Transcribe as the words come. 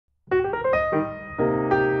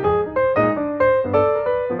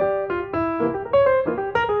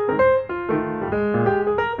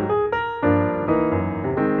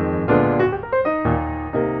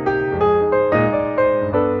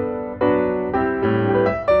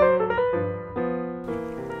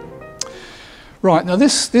Right, now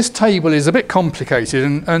this table is a bit complicated,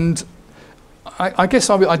 and I guess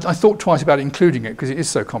I thought twice about including it because it is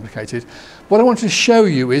so complicated. What I wanted to show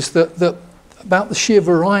you is that about the sheer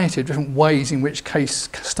variety of different ways in which case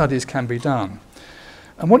studies can be done.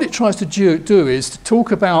 And what it tries to do is to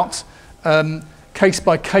talk about case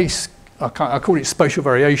by case, I call it spatial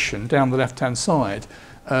variation down the left-hand side.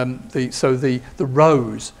 So the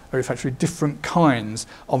rows are effectively different kinds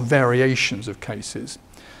of variations of cases.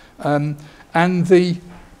 And the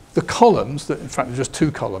columns, that in fact are just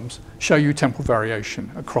two columns, show you temporal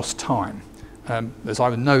variation across time. There's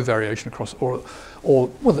either no variation across, or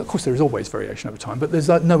well, of course there is always variation over time, but there's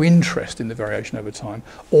no interest in the variation over time,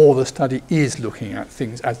 or the study is looking at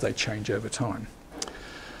things as they change over time.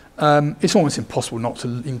 It's almost impossible not to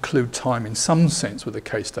include time in some sense with a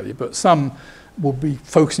case study, but some will be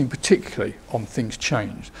focusing particularly on things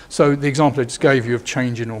changed. So the example I just gave you of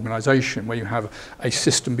change in organisation, where you have a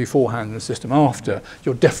system beforehand and a system after,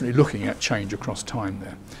 you're definitely looking at change across time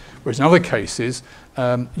there. Whereas in other cases,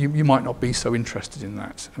 you might not be so interested in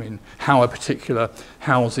that. I mean, how a particular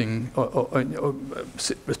housing or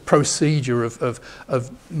procedure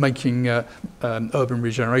of making urban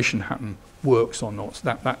regeneration happen works or not,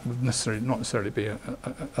 that would not necessarily be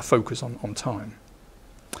a focus on time.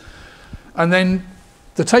 And then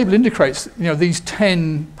the table indicates, these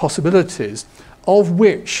 10 possibilities, of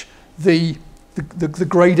which the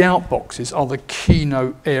greyed out boxes are the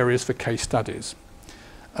keynote areas for case studies.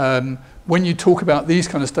 When you talk about these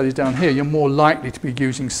kind of studies down here, you're more likely to be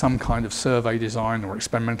using some kind of survey design or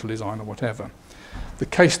experimental design or whatever. The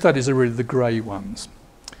case studies are really the grey ones.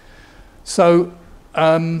 So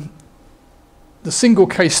the single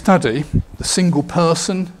case study, the single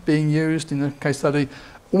person being used in the case study,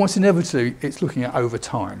 almost inevitably it's looking at over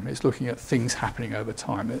time. It's looking at things happening over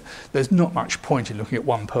time. There's not much point in looking at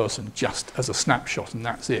one person just as a snapshot and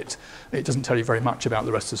that's it. It doesn't tell you very much about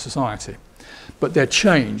the rest of society. But their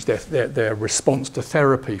change, their response to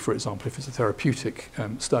therapy, for example, if it's a therapeutic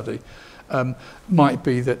study, might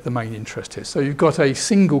be the main interest here. So you've got a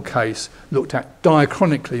single case looked at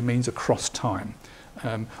diachronically, means across time,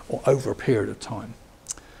 or over a period of time.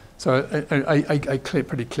 So a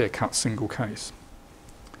pretty clear-cut single case.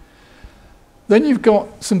 Then you've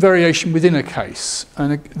got some variation within a case,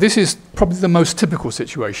 and this is probably the most typical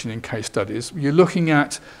situation in case studies. You're looking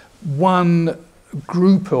at one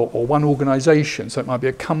group or one organisation, so it might be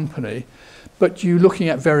a company, but you're looking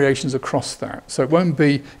at variations across that. So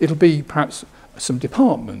it'll be perhaps some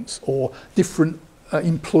departments or different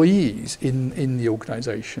employees in the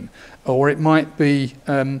organisation, or it might be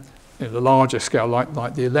the larger scale,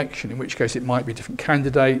 like the election, in which case it might be different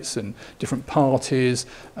candidates and different parties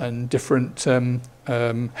and different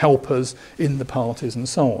helpers in the parties and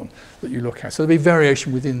so on that you look at. So there'll be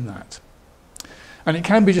variation within that. And it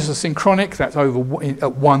can be just a synchronic, that's over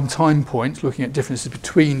at one time point, looking at differences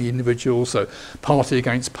between the individuals, so party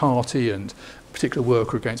against party and particular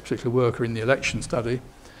worker against particular worker in the election study.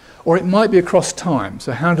 Or it might be across time,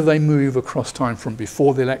 so how do they move across time from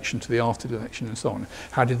before the election to the after the election and so on?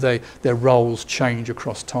 How did their roles change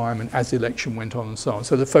across time and as the election went on and so on?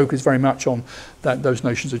 So the focus is very much on those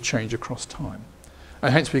notions of change across time.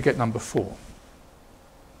 And hence we get number 4.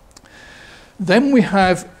 Then we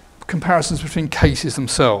have comparisons between cases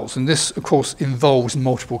themselves, and this of course involves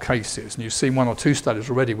multiple cases, and you've seen 1 or 2 studies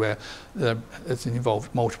already where it's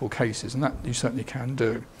involved multiple cases, and that you certainly can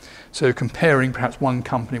do. So comparing perhaps one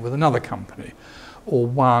company with another company, or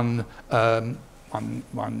one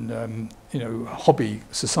hobby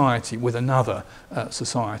society with another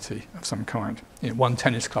society of some kind, one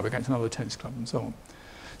tennis club against another tennis club and so on.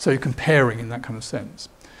 So you're comparing in that kind of sense.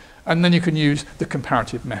 And then you can use the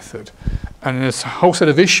comparative method. And there's a whole set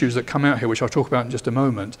of issues that come out here, which I'll talk about in just a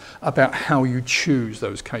moment, about how you choose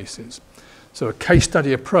those cases. So a case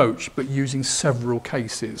study approach, but using several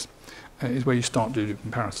cases, is where you start doing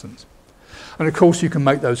comparisons. And of course you can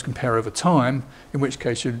make those compare over time, in which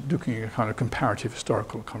case you're looking at a kind of comparative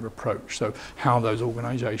historical kind of approach. So how those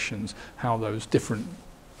organisations, how those different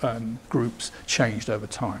groups changed over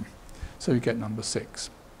time. So you get number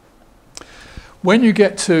 6. When you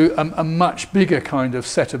get to a much bigger kind of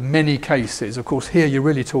set of many cases, of course here you're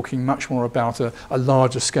really talking much more about a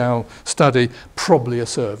larger scale study, probably a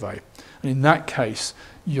survey. And in that case,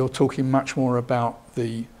 you're talking much more about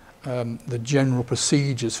the general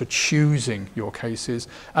procedures for choosing your cases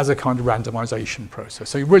as a kind of randomization process.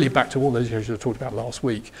 So you're really back to all those issues I talked about last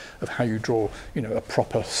week of how you draw a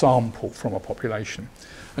proper sample from a population.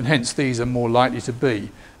 And hence these are more likely to be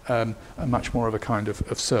a much more of a kind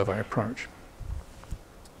of survey approach.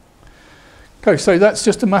 Okay, so that's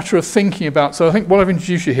just a matter of thinking about, so I think what I've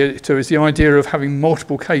introduced you here to is the idea of having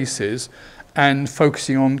multiple cases and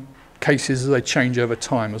focusing on cases as they change over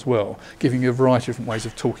time as well, giving you a variety of different ways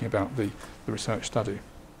of talking about the research study.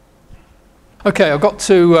 Okay, I've got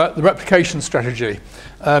to the replication strategy.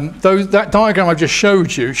 That diagram I just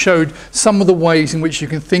showed you showed some of the ways in which you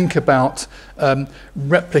can think about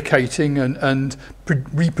replicating and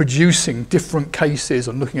reproducing different cases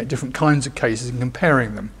and looking at different kinds of cases and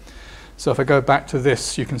comparing them. So if I go back to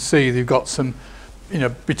this, you can see that you've got some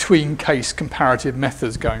between case comparative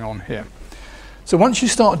methods going on here. So once you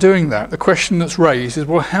start doing that, the question that's raised is,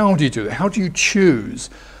 well, how do you do that? How do you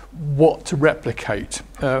choose what to replicate,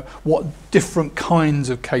 what different kinds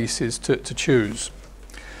of cases to choose?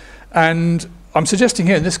 And I'm suggesting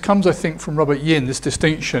here, and this comes I think from Robert Yin, this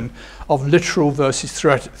distinction of literal versus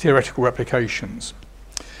theoretical replications.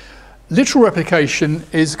 Literal replication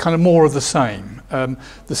is kind of more of the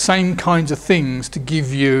same kinds of things to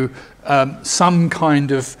give you some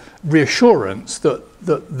kind of reassurance that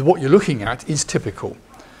what you're looking at is typical.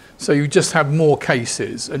 So you just have more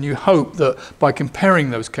cases, and you hope that by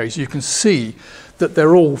comparing those cases you can see that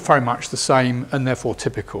they're all very much the same and therefore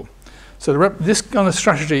typical. So this kind of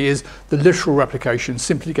strategy is the literal replication,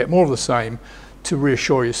 simply get more of the same to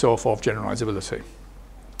reassure yourself of generalizability.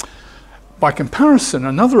 By comparison,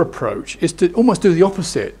 another approach is to almost do the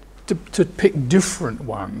opposite, to pick different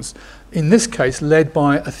ones, in this case led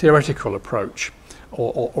by a theoretical approach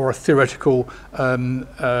or a theoretical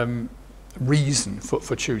reason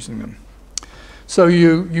for choosing them. So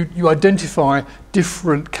you identify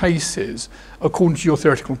different cases according to your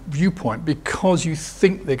theoretical viewpoint because you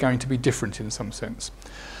think they're going to be different in some sense.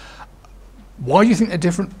 Why do you think they're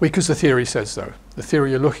different? Because the theory says so. The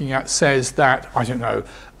theory you're looking at says that, I don't know,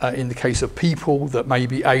 in the case of people, that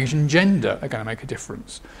maybe age and gender are going to make a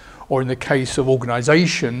difference. Or in the case of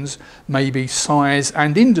organisations, maybe size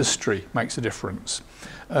and industry makes a difference.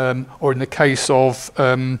 Or in the case of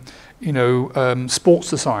sports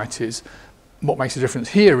societies, what makes a difference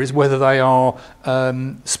here is whether they are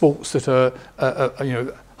sports that are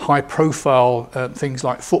high profile, things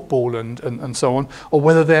like football and so on, or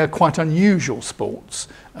whether they're quite unusual sports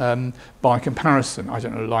by comparison. I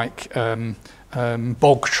don't know, like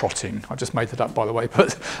bog trotting. I just made that up, by the way,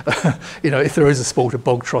 but if there is a sport of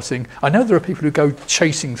bog trotting, I know there are people who go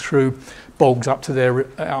chasing through bogs up to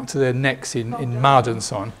their necks in mud and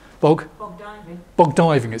so on. Bog diving. Bog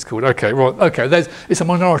diving, it's called. Okay, right. Okay, it's a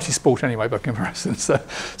minority sport anyway by comparison. So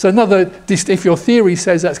if your theory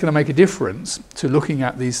says that's going to make a difference to looking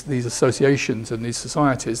at these associations and these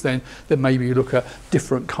societies, then maybe you look at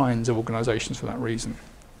different kinds of organisations for that reason.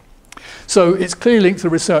 So it's clearly linked to the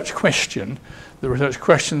research question. The research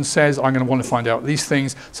question says I'm going to want to find out these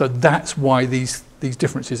things. So that's why these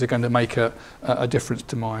differences are going to make a difference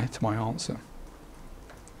to my answer.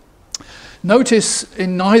 Notice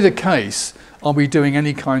in neither case are we doing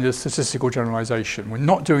any kind of statistical generalization. We're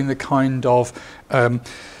not doing the kind of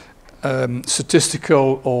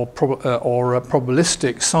statistical or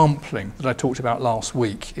probabilistic sampling that I talked about last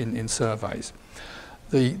week in surveys.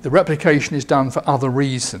 The replication is done for other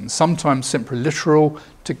reasons, sometimes simply literal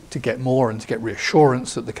to get more and to get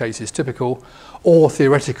reassurance that the case is typical, or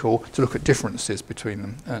theoretical to look at differences between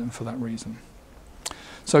them and for that reason.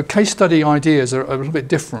 So case study ideas are a little bit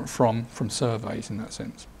different from surveys in that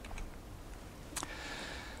sense.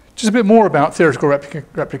 Just a bit more about theoretical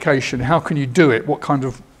replication. How can you do it? What kind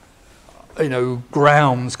of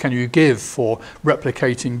grounds can you give for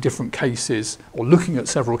replicating different cases or looking at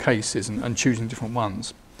several cases and choosing different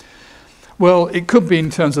ones? Well, it could be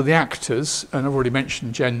in terms of the actors, and I've already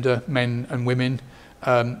mentioned gender, men and women,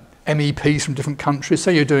 MEPs from different countries.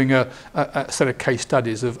 Say you're doing a set of case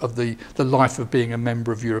studies of the life of being a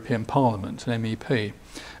member of European Parliament, an MEP.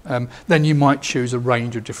 Then you might choose a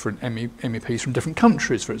range of different MEPs from different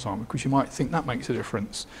countries, for example, because you might think that makes a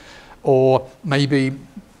difference. Or maybe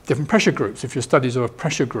different pressure groups. If your studies are a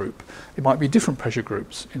pressure group, it might be different pressure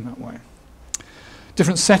groups in that way.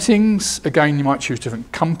 Different settings, again, you might choose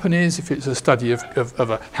different companies. If it's a study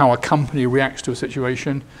of how a company reacts to a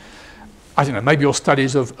situation, I don't know, maybe your study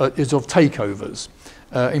is of takeovers,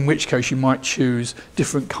 in which case you might choose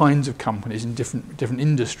different kinds of companies in different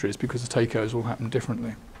industries because the takeovers will happen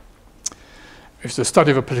differently. If it's a study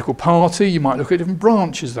of a political party, you might look at different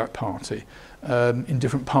branches of that party in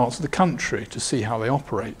different parts of the country to see how they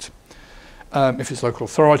operate. If it's local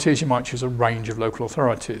authorities, you might choose a range of local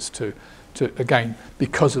authorities to again,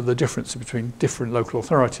 because of the difference between different local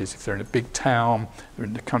authorities. If they're in a big town, they're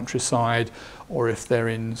in the countryside, or if they're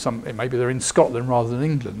in maybe they're in Scotland rather than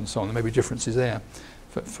England and so on. There may be differences there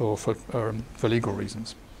for legal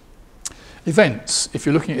reasons. Events. If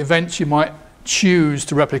you're looking at events, you might choose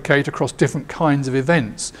to replicate across different kinds of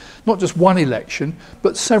events, not just one election,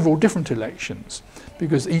 but several different elections,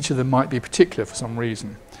 because each of them might be particular for some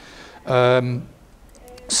reason.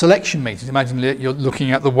 Selection meetings, imagine you're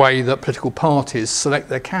looking at the way that political parties select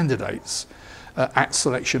their candidates at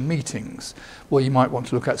selection meetings. Well, you might want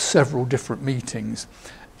to look at several different meetings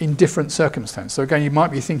in different circumstances. So again, you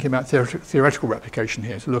might be thinking about theoretical replication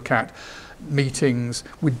here, to look at meetings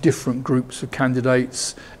with different groups of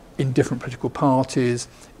candidates in different political parties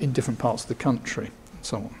in different parts of the country, and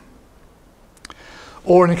so on.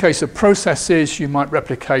 Or in the case of processes, you might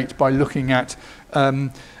replicate by looking at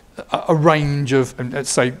a range of, let's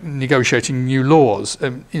say, negotiating new laws.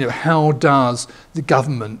 How does the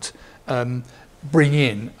government bring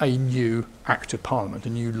in a new Act of Parliament, a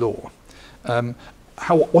new law?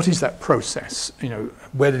 What is that process?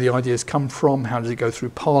 Where do the ideas come from? How does it go through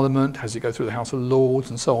Parliament? How does it go through the House of Lords,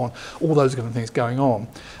 and so on? All those kind of things going on.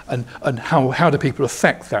 And how do people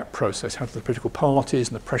affect that process? How do the political parties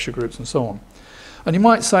and the pressure groups and so on? And you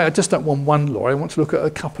might say, I just don't want one law, I want to look at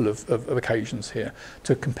a couple of occasions here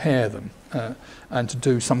to compare them and to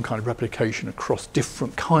do some kind of replication across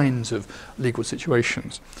different kinds of legal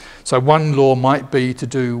situations. So one law might be to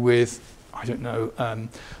do with, I don't know,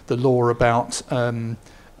 the law about,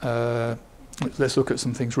 let's look at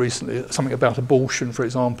some things recently, something about abortion, for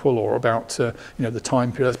example, or about the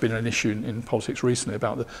time period. That's been an issue in politics recently,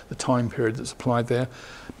 about the time period that's applied there.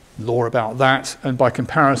 Law about that, and by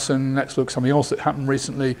comparison, let's look at something else that happened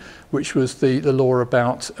recently, which was the law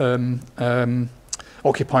about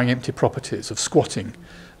occupying empty properties, of squatting,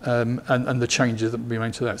 and the changes that will be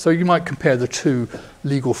made to that. So you might compare the two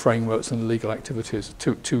legal frameworks and the legal activities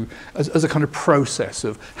as a kind of process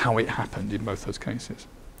of how it happened in both those cases.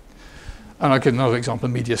 And I give another example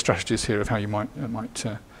of media strategies here of how you might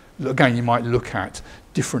again, you might look at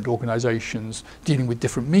different organisations dealing with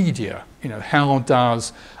different media. How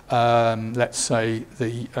does, let's say,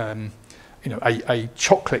 a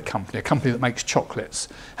chocolate company, a company that makes chocolates,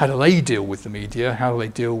 how do they deal with the media? How do they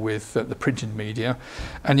deal with the printed media?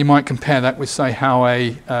 And you might compare that with, say, how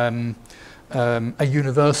a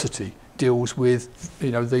university deals with,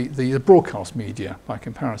 the broadcast media by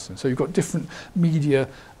comparison. So you've got different media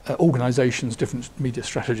organisations, different media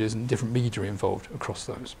strategies, and different media involved across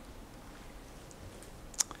those.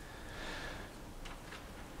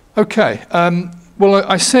 Okay, well,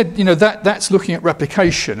 I said, that's looking at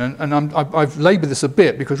replication, and I've laboured this a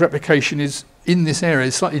bit because replication is, in this area,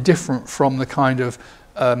 is slightly different from the kind of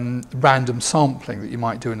random sampling that you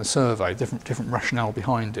might do in a survey, different rationale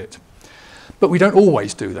behind it. But we don't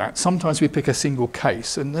always do that. Sometimes we pick a single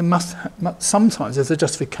case, and sometimes there's a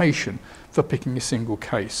justification for picking a single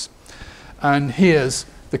case. And here's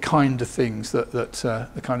the kind of things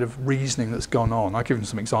the kind of reasoning that's gone on. I've given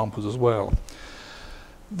some examples as well.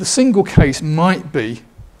 The single case might be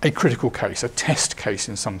a critical case, a test case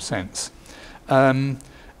in some sense. The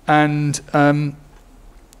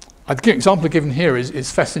example given here is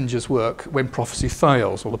Fessinger's work, When Prophecy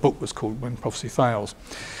Fails, or the book was called When Prophecy Fails.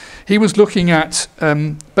 He was looking at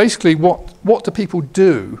basically what do people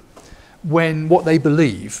do when what they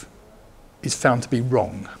believe is found to be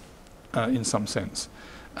wrong, in some sense.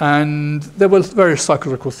 And there were various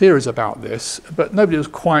psychological theories about this, but nobody was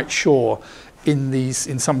quite sure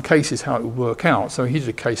in some cases how it would work out. So he did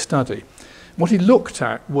a case study. What he looked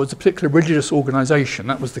at was a particular religious organisation,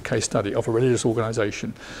 that was the case study of a religious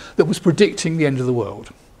organisation, that was predicting the end of the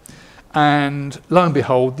world. And lo and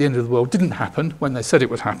behold, the end of the world didn't happen when they said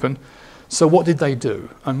it would happen. So what did they do?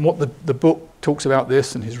 And what the book talks about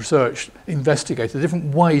this, and his research investigated the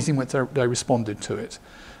different ways in which they responded to it.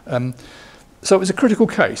 So it was a critical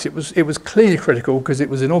case. It was clearly critical because it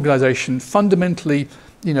was an organisation fundamentally,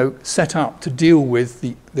 set up to deal with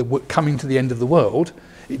the coming to the end of the world.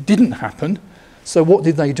 It didn't happen. So what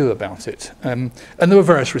did they do about it? And there were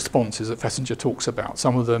various responses that Fessinger talks about.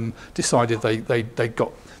 Some of them decided they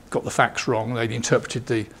got the facts wrong, they'd interpreted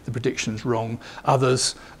the predictions wrong.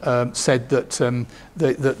 Others said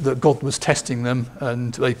that God was testing them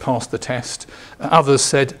and they passed the test. Others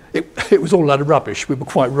said it was all a load of rubbish, we were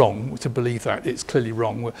quite wrong to believe that, it's clearly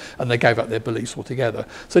wrong, and they gave up their beliefs altogether.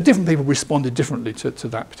 So different people responded differently to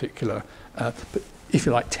that particular, if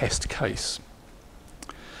you like, test case.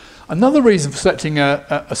 Another reason for selecting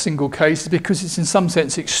a single case is because it's in some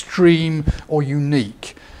sense extreme or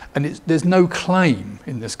unique. And there's no claim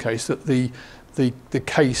in this case that the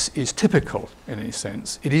case is typical in any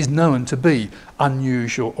sense. It is known to be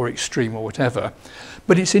unusual or extreme or whatever.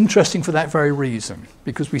 But it's interesting for that very reason,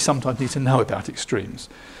 because we sometimes need to know about extremes.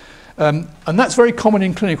 And that's very common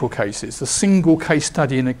in clinical cases. The single case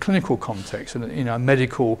study in a clinical context, in a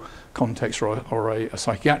medical context or a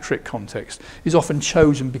psychiatric context, is often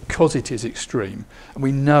chosen because it is extreme. And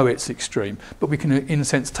we know it's extreme, but we can, in a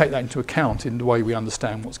sense, take that into account in the way we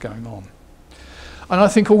understand what's going on. And I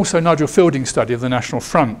think also Nigel Fielding's study of the National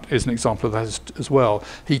Front is an example of that as well.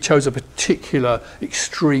 He chose a particular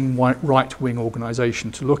extreme right-wing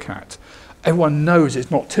organisation to look at. Everyone knows it's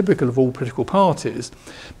not typical of all political parties,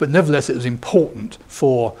 but nevertheless it was important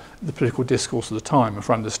for the political discourse of the time and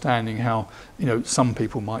for understanding how, you know, some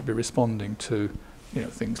people might be responding to, you know,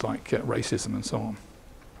 things like racism and so on.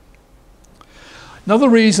 Another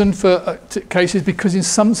reason for case is because in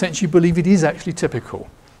some sense you believe it is actually typical,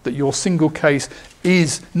 that your single case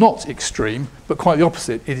is not extreme, but quite the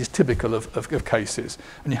opposite. It is typical of cases,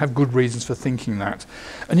 and you have good reasons for thinking that.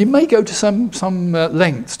 And you may go to some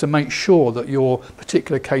lengths to make sure that your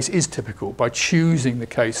particular case is typical by choosing the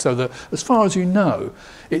case so that, as far as you know,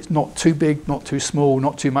 it's not too big, not too small,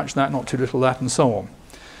 not too much that, not too little that, and so on.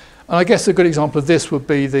 And I guess a good example of this would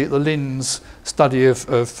be the Linz study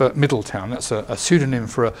of Middletown. That's a pseudonym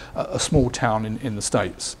for a small town in the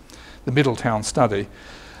States, the Middletown study.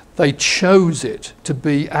 They chose it to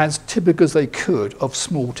be as typical as they could of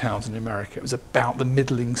small towns in America. It was about the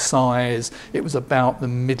middling size, it was about the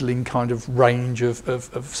middling kind of range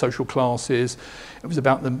of social classes, it was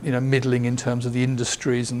about the, you know, middling in terms of the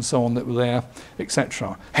industries and so on that were there,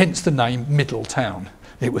 etc. Hence the name Middletown.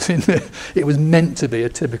 It was meant to be a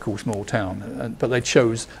typical small town, but they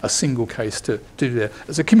chose a single case to do there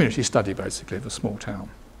as a community study, basically, of a small town.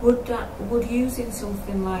 Would using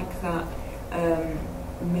something like that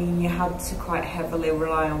mean you had to quite heavily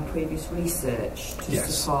rely on previous research to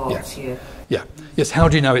support you? Yeah. Yes. How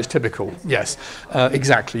do you know it's typical? Yes.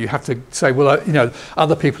 Exactly. You have to say, well, you know,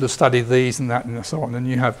 other people have studied these and that and so on, and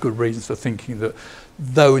you have good reasons for thinking that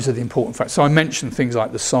those are the important facts. So I mentioned things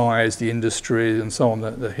like the size, the industry, and so on,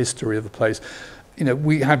 the history of the place. You know,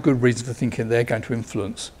 we have good reasons for thinking they're going to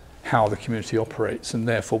influence how the community operates, and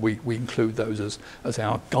therefore we include those as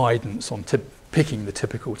our guidance on picking the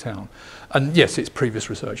typical town. And yes, it's previous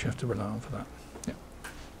research you have to rely on for that. Yeah.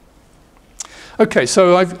 Okay,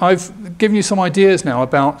 so I've given you some ideas now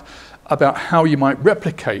about how you might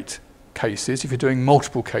replicate cases if you're doing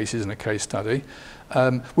multiple cases in a case study,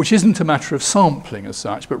 which isn't a matter of sampling as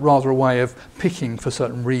such, but rather a way of picking for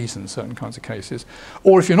certain reasons, certain kinds of cases.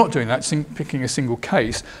 Or if you're not doing that, picking a single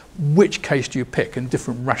case, which case do you pick, and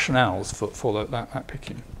different rationales for that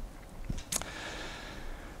picking.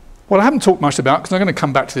 What I haven't talked much about, because I'm going to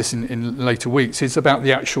come back to this in later weeks, is about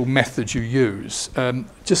the actual methods you use.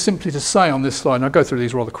 Just simply to say on this slide, and I'll go through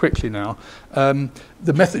these rather quickly now,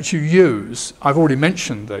 the methods you use, I've already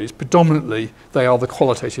mentioned these, predominantly they are the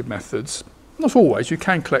qualitative methods. Not always, you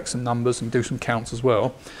can collect some numbers and do some counts as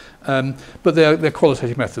well, but they're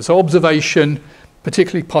qualitative methods. So observation,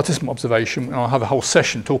 particularly participant observation, and I'll have a whole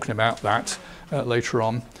session talking about that later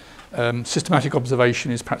on. Systematic observation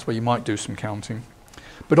is perhaps where you might do some counting.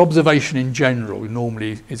 But observation in general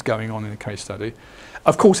normally is going on in a case study.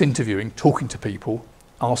 Of course, interviewing, talking to people,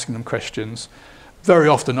 asking them questions, very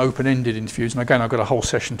often open-ended interviews, and again, I've got a whole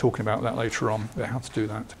session talking about that later on, about how to do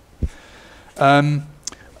that.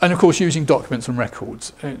 And of course, using documents and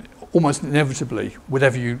records. Almost inevitably,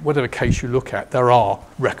 whatever case you look at, there are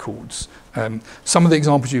records. Some of the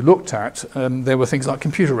examples you looked at, there were things like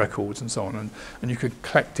computer records and so on, and you could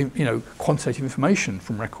collect, you know, quantitative information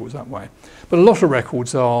from records that way. But a lot of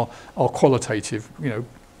records are qualitative, you know,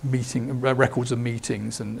 records of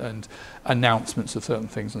meetings and announcements of certain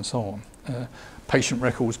things and so on. Patient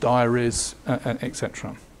records, diaries,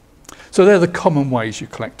 etc. So they're the common ways you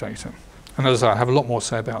collect data. And as I say, I have a lot more to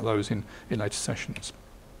say about those in later sessions.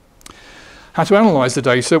 How to analyse the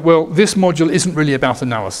data? Well, this module isn't really about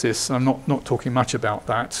analysis. I'm not talking much about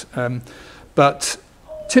that. But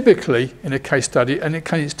typically in a case study, and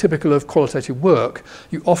it's typical of qualitative work,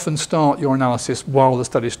 you often start your analysis while the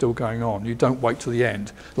study is still going on. You don't wait till the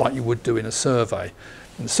end, like you would do in a survey.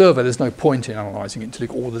 In a survey, there's no point in analysing it until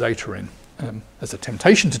you've got all the data in. There's a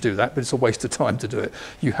temptation to do that, but it's a waste of time to do it.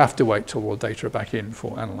 You have to wait till all the data are back in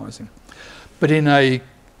before analysing. But in a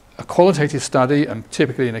qualitative study, and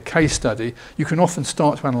typically in a case study, you can often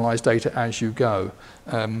start to analyse data as you go.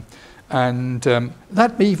 That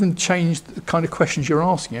may even change the kind of questions you're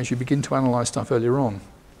asking as you begin to analyse stuff earlier on.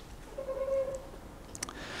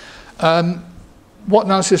 What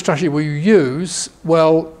analysis strategy will you use?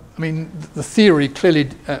 Well, I mean, the theory clearly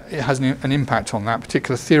it has an impact on that.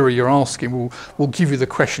 Particular theory you're asking will give you the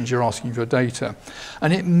questions you're asking of your data.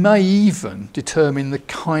 And it may even determine the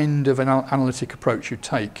kind of analytic approach you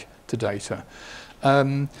take to data.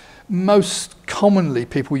 Most commonly,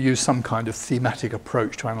 people use some kind of thematic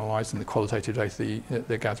approach to analysing the qualitative data that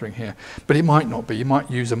they're gathering here, but it might not be. You might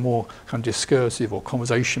use a more kind of discursive or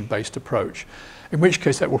conversation-based approach, in which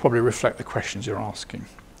case that will probably reflect the questions you're asking.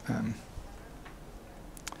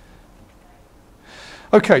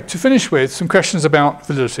 Okay, to finish with, some questions about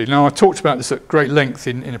validity. Now, I talked about this at great length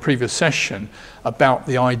in a previous session about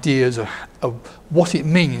the ideas of what it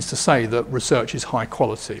means to say that research is high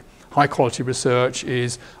quality. High quality research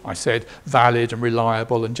is, I said, valid and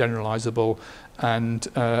reliable and generalizable, and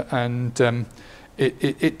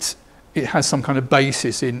it has some kind of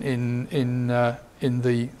basis in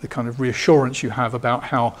the kind of reassurance you have about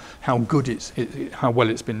how good how well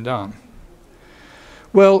it's been done.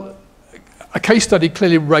 Well, a case study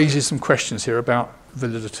clearly raises some questions here about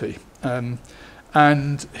validity,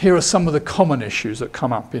 and here are some of the common issues that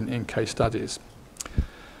come up in case studies.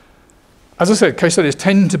 As I said, case studies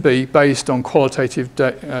tend to be based on qualitative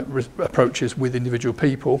approaches with individual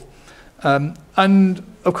people, and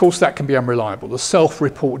of course that can be unreliable. The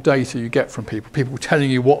self-report data you get from people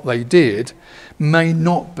telling you what they did, may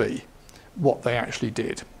not be what they actually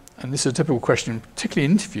did. And this is a typical question, particularly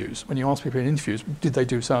in interviews. When you ask people in interviews, did they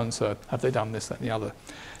do so-and-so? Have they done this, that, and the other?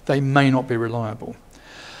 They may not be reliable.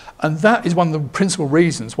 And that is one of the principal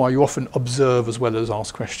reasons why you often observe as well as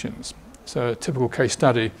ask questions. So a typical case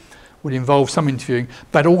study would involve some interviewing,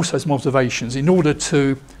 but also some observations in order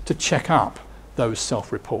to check up those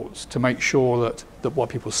self-reports, to make sure that what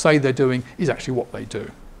people say they're doing is actually what they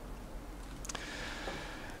do.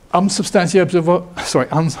 Unsubstantiated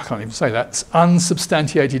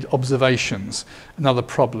observations, another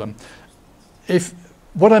problem.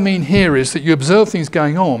 What I mean here is that you observe things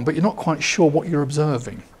going on, but you're not quite sure what you're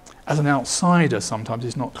observing. As an outsider, sometimes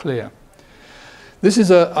it's not clear. This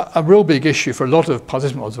is a real big issue for a lot of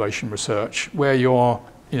participant observation research, where you're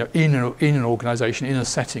in an organisation, in a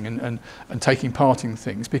setting, and taking part in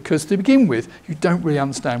things, because to begin with, you don't really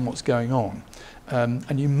understand what's going on.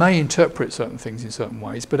 And you may interpret certain things in certain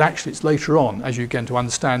ways, but actually it's later on, as you begin to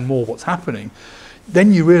understand more what's happening,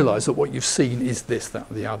 then you realise that what you've seen is this,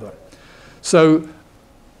 that, or the other. So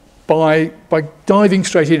by diving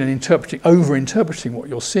straight in and over-interpreting what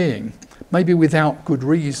you're seeing, maybe without good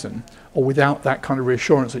reason, or without that kind of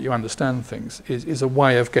reassurance that you understand things, is a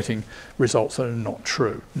way of getting results that are not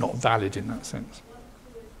true, not valid in that sense.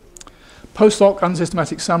 Post hoc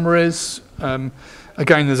unsystematic summaries,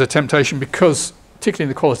 again there's a temptation, because particularly in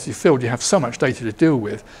the quality field you have so much data to deal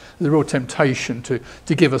with, there's a real temptation to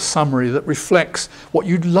give a summary that reflects what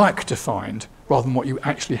you'd like to find rather than what you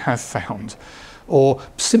actually have found, or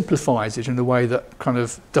simplifies it in a way that kind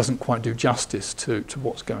of doesn't quite do justice to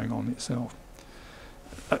what's going on itself.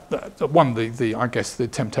 One of I guess the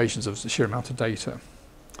temptations of the sheer amount of data.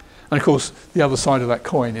 And of course the other side of that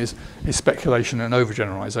coin is speculation and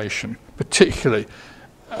overgeneralization, particularly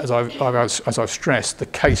as I've stressed, the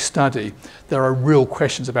case study. There are real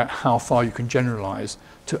questions about how far you can generalize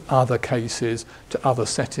to other cases, to other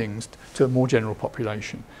settings, to a more general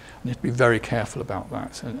population. And you have to be very careful about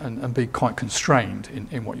that, and be quite constrained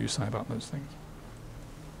in what you say about those things.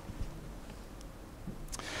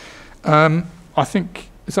 I think,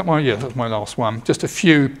 that's my last one. Just a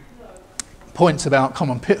few points about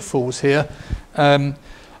common pitfalls here.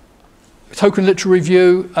 Token literature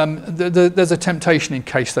review, there's a temptation in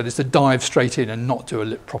case studies to dive straight in and not do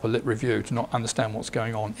a proper lit review, to not understand what's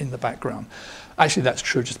going on in the background. Actually, that's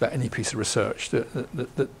true just about any piece of research.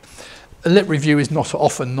 A lit review is not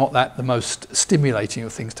often the most stimulating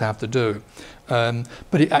of things to have to do,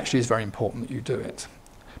 but it actually is very important that you do it.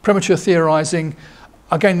 Premature theorising,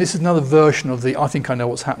 again, this is another version of the I think I know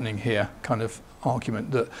what's happening here kind of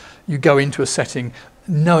argument, that you go into a setting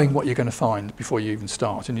knowing what you're going to find before you even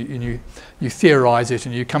start, and you theorise it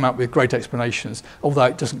and you come up with great explanations, although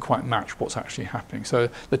it doesn't quite match what's actually happening. So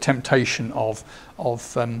the temptation of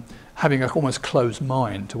having an almost closed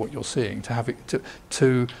mind to what you're seeing, to have it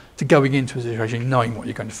to going into a situation knowing what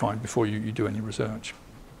you're going to find before you do any research.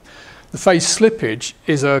 The phase slippage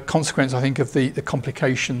is a consequence, I think, of the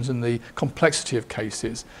complications and the complexity of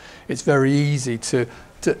cases. It's very easy to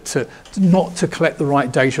not to collect the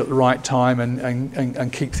right data at the right time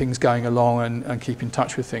and keep things going along and keep in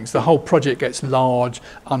touch with things. The whole project gets large,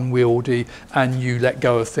 unwieldy, and you let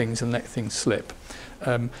go of things and let things slip.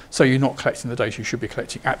 So you're not collecting the data you should be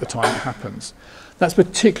collecting at the time it happens. That's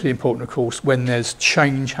particularly important, of course, when there's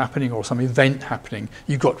change happening or some event happening.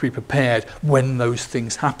 You've got to be prepared when those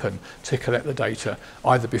things happen to collect the data,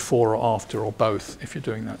 either before or after or both, if you're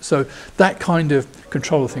doing that. So that kind of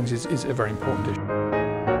control of things is a very important issue.